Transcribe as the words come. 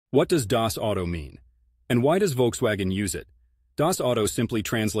What does Das Auto mean? And why does Volkswagen use it? Das Auto simply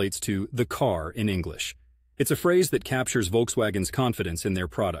translates to the car in English. It's a phrase that captures Volkswagen's confidence in their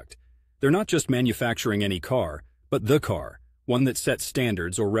product. They're not just manufacturing any car, but the car, one that sets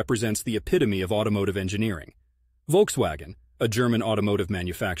standards or represents the epitome of automotive engineering. Volkswagen, a German automotive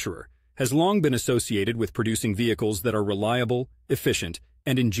manufacturer, has long been associated with producing vehicles that are reliable, efficient,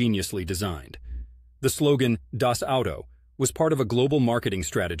 and ingeniously designed. The slogan Das Auto was part of a global marketing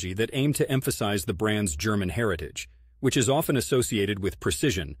strategy that aimed to emphasize the brand's German heritage, which is often associated with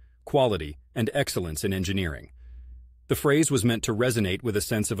precision, quality, and excellence in engineering. The phrase was meant to resonate with a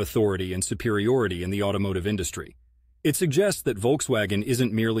sense of authority and superiority in the automotive industry. It suggests that Volkswagen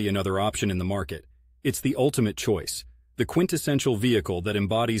isn't merely another option in the market. It's the ultimate choice, the quintessential vehicle that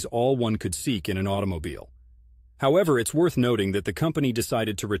embodies all one could seek in an automobile. However, it's worth noting that the company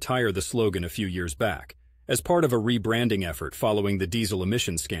decided to retire the slogan a few years back, as part of a rebranding effort following the diesel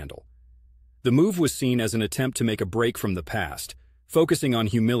emissions scandal. The move was seen as an attempt to make a break from the past, focusing on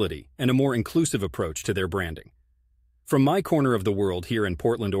humility and a more inclusive approach to their branding. From my corner of the world here in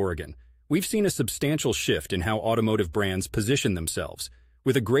Portland, Oregon, we've seen a substantial shift in how automotive brands position themselves,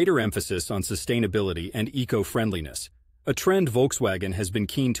 with a greater emphasis on sustainability and eco-friendliness, a trend Volkswagen has been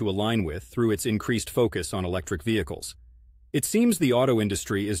keen to align with through its increased focus on electric vehicles. It seems the auto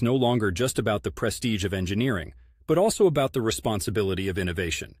industry is no longer just about the prestige of engineering, but also about the responsibility of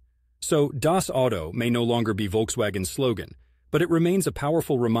innovation. So, Das Auto may no longer be Volkswagen's slogan, but it remains a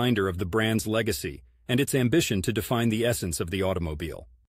powerful reminder of the brand's legacy and its ambition to define the essence of the automobile.